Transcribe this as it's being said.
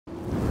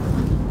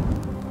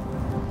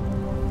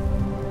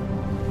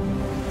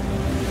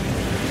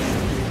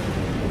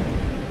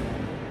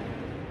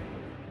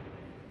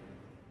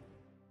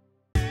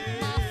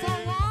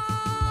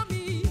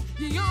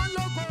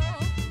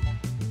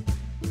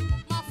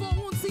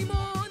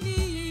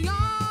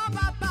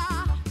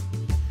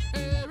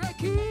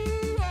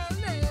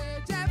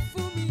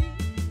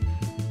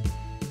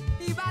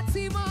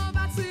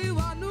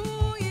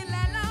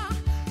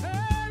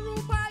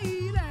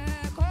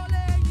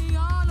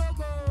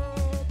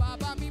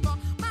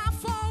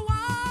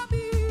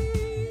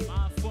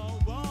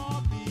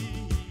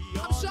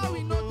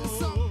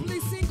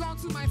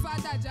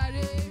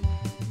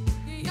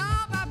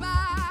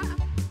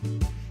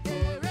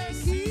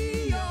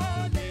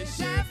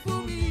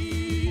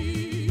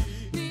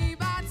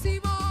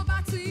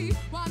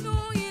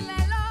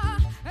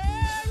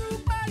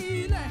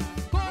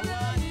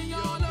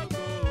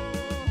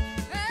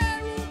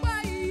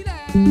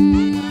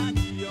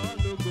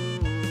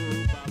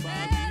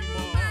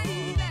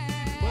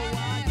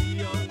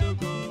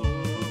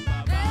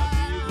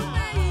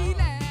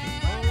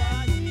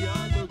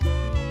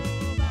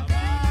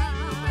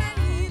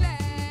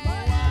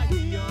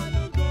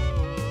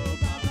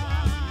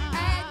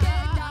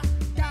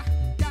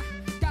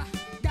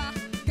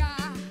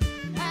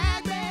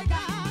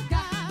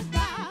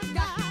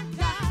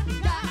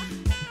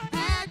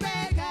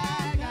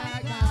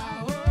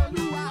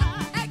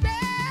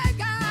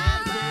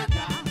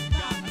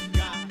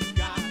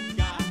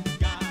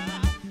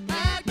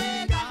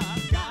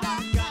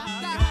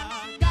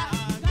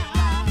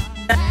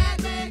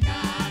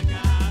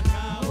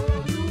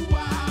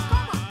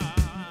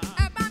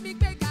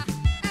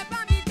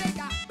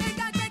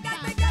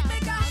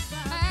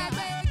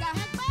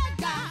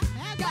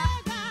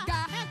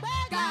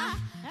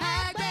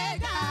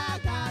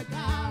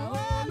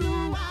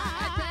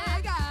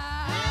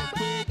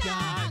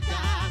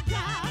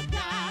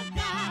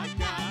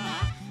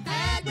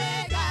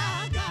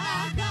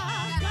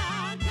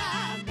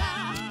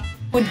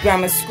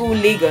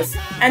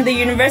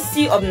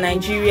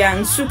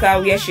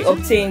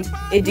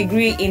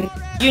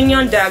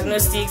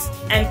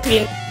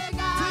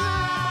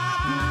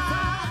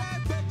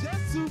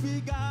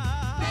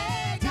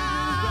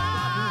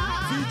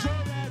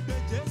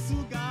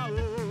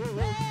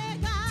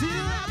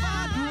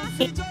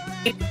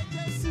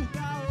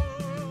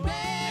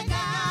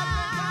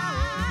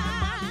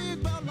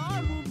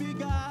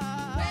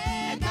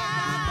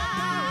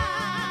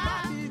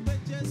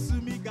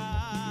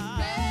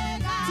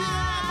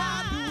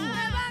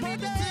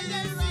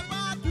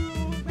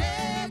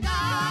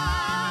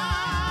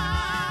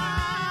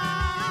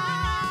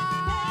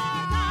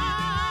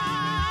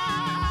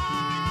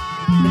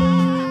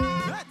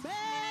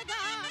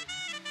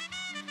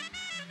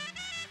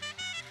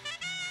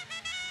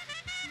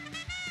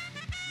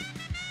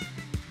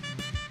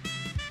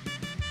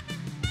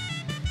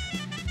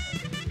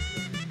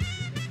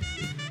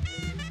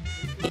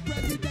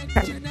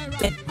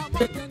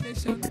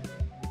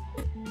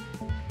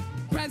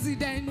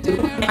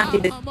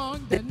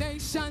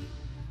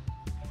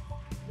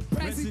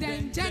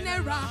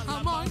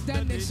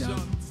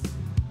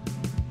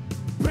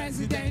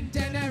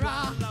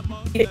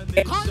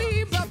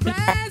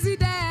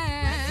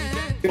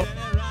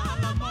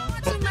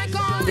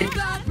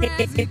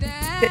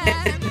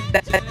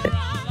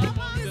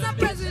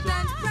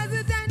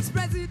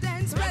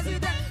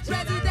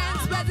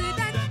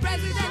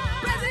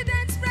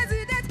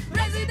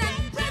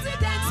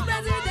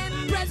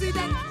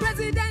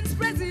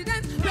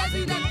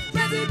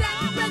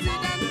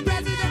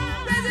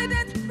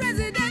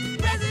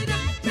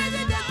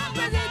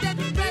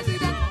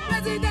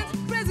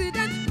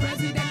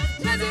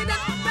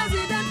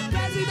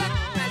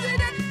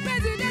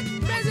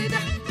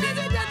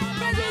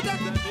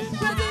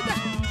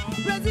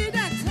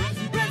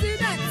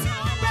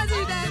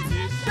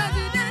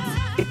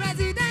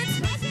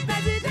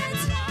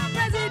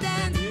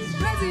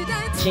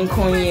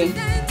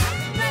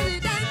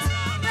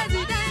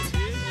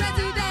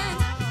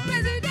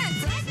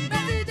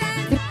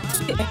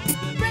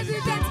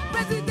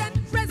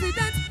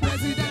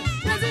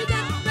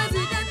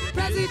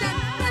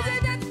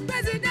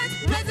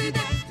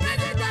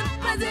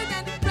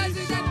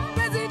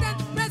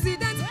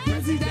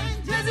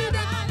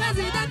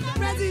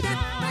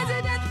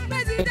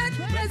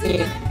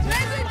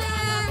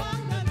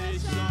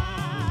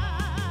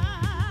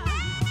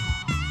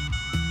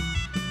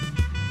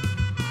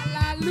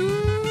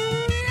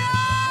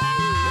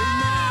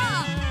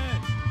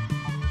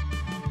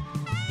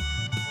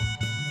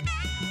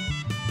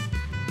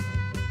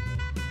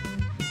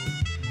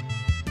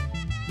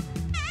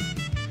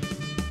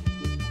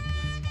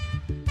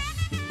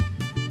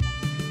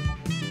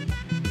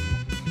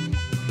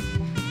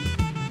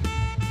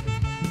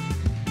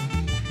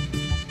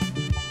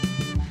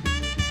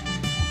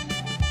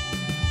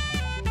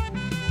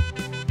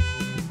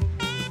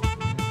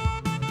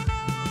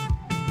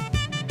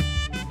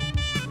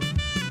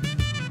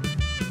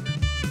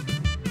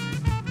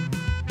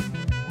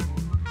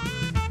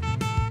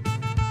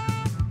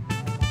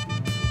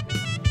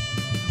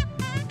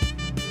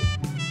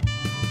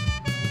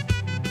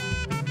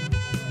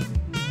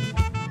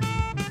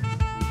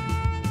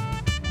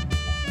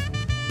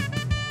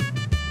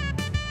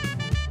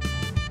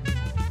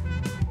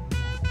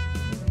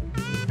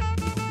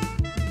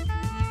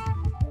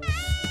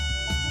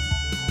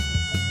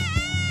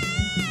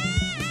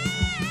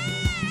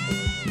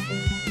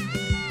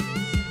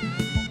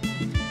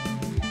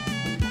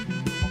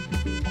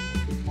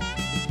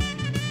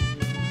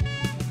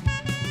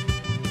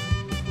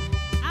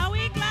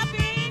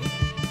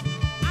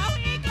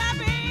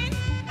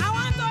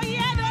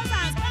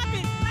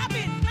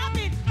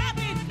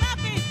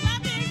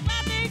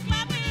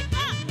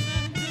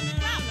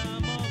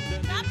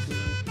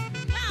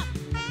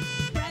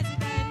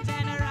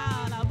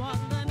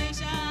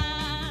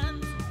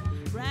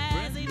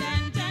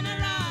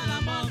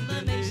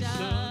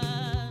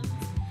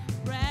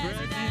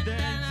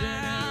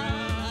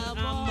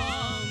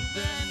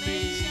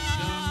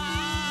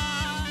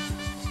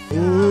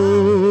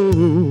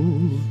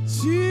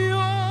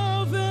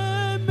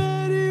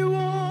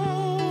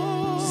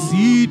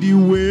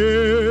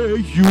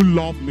you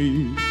love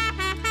me.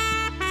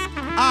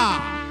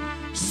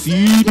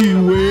 See the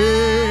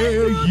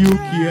way you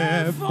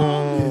care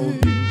for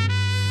me.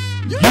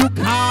 You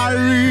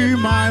carry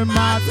my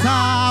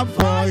matter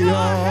for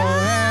your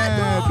head.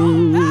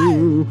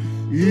 Oh,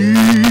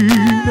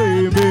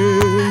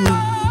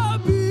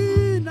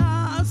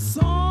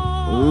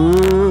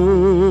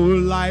 oh,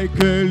 like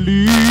a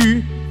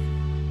leaf.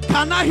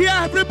 Can I hear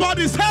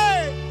everybody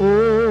say,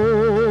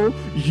 oh,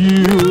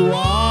 you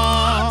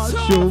watch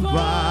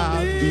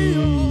over me.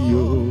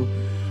 Oh,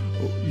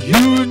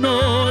 you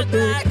know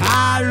they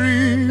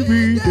carry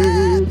me,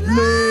 they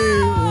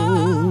play.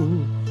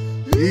 Oh,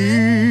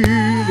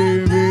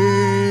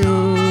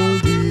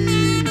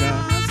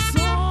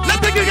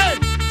 let's take it again.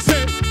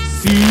 Say,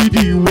 see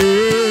the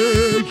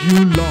way you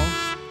love.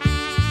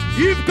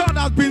 If God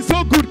has been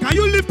so good, can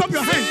you lift up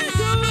your hands?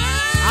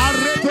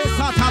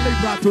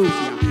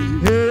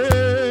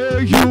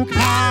 Hey, you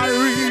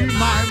carry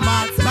my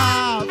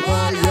matter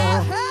for your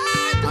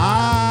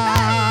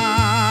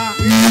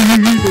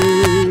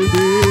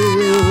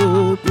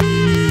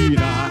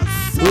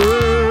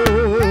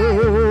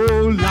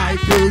oh,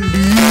 like a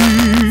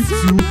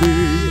little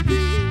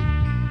baby,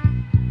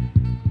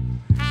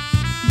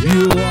 you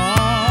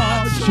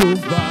watch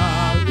over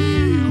me.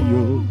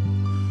 Oh,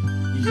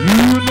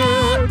 you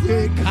know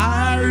they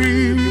carry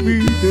me,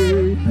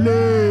 they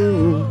play.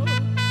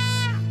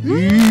 Oh,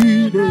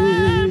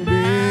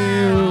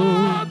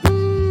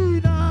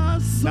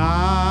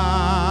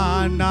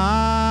 na na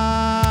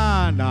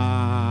na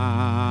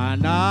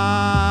na.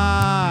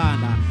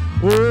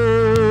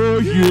 Oh,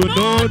 you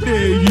know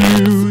they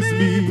use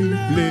me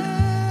play.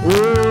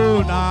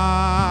 Oh, na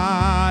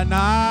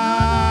na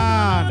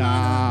na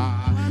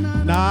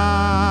na.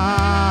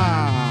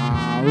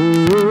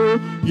 Oh,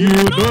 you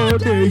know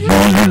they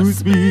use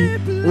me.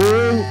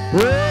 Oh,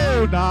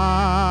 oh, na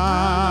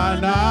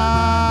na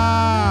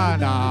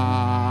na.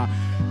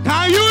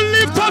 Can you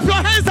lift up your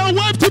hands and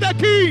wave to the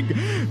King?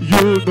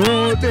 You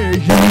know they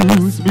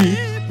use me.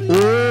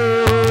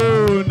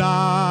 Oh,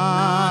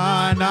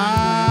 na na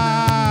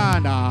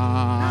na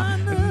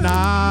na.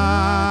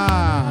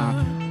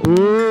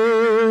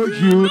 Oh,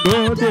 you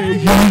know they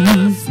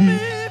use me.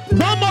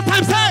 One more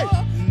time, say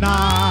na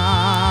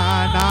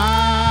na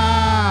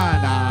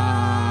na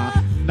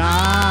na.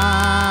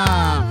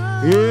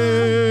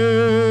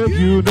 Yeah,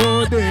 you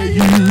know they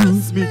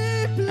use me.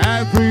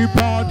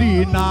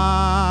 Everybody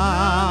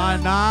na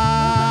na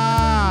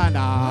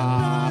na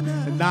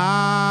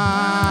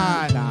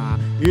na na.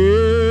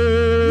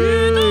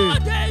 Yeah.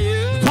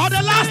 For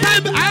the last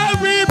time,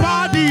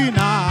 everybody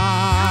na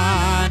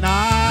na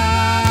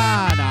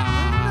na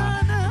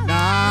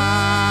na.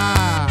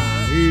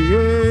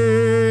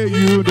 Yeah,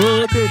 you know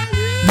they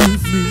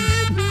use me.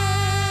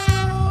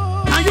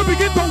 Can you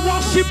begin to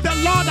worship the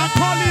Lord and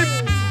call him,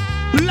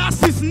 bless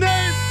his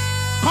name,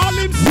 call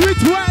him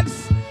sweet words,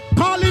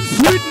 call him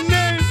sweet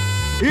name.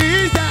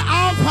 He is the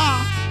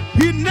Alpha.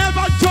 He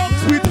never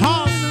jokes with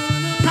us.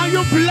 Can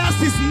you bless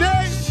his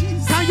name?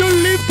 Can you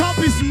lift up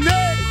his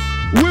name?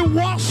 We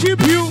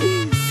worship you,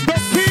 the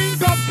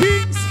King of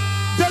Kings,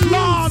 the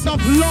Lord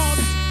of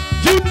Lords.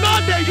 You know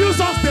they use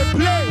us to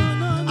play.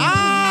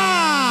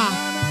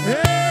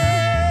 Hey.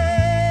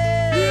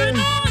 You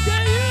know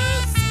they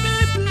use me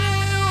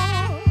play.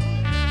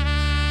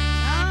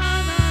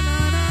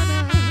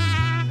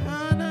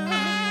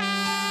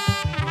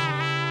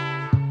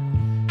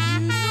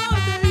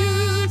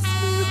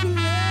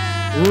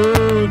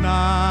 Oh,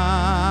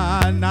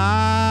 na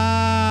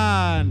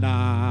na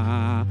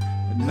na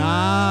na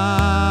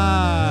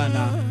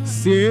na.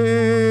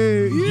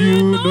 Say,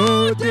 you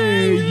know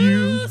they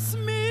use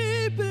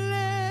me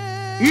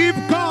play. If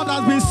God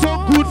has been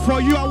so good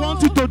for you, I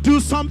want you to do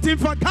something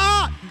for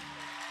God.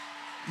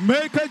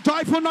 Make a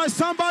joyful noise,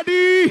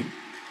 somebody.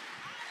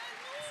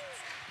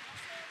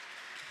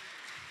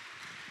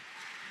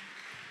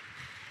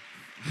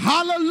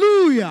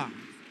 Hallelujah.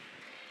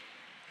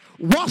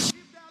 Worship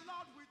the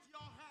Lord with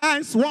your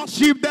hands.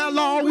 Worship the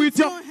Lord with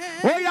your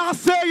hands. Oh, you're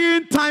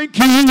saying thank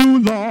you,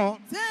 Lord.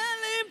 Tell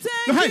him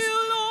thank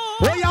you,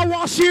 Lord. Oh, you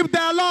worship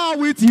the Lord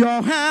with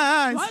your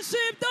hands.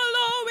 Worship the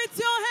Lord with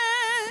your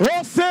hands.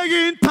 Oh,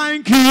 saying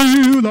thank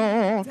you,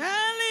 Lord.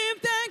 Tell him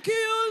thank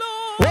you,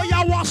 Lord. Oh,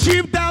 you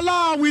worship the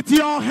Lord with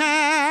your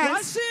hands.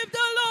 Worship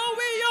the Lord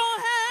with your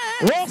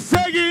hands. Oh,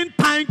 saying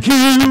thank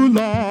you,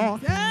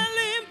 Lord. Tell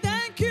him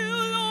thank you,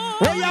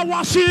 Lord. Oh, you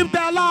worship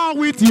the Lord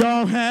with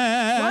your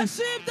hands.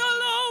 Worship the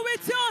Lord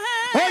with your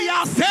hands. Oh,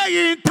 you're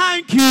saying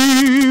thank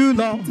you,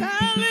 Lord. Tell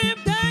him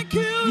thank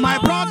you, Lord. My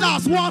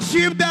brothers,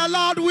 worship the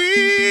Lord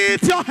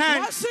with your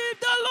hands. Worship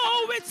the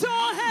Lord with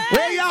your hands.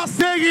 Oh, you're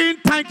saying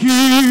thank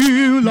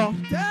you, Lord.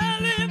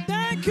 Tell him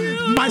thank you,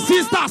 Lord. My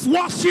sisters,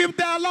 worship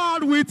the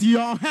Lord with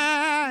your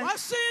hands.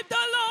 Worship the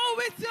Lord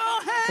with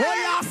your hands. Oh,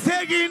 you're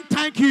saying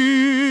thank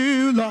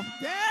you, Lord.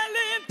 Tell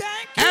him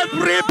thank you,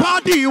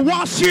 Everybody,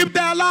 worship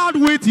the Lord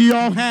with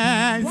your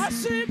hands.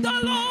 Worship the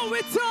Lord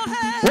with your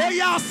hands. Oh,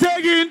 you're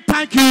saying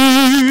thank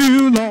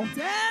you, Lord.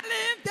 Tell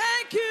him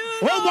thank you,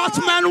 Oh,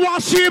 watchmen,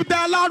 worship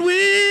the Lord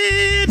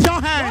with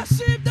your hands.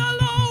 Worship the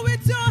Lord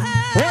with your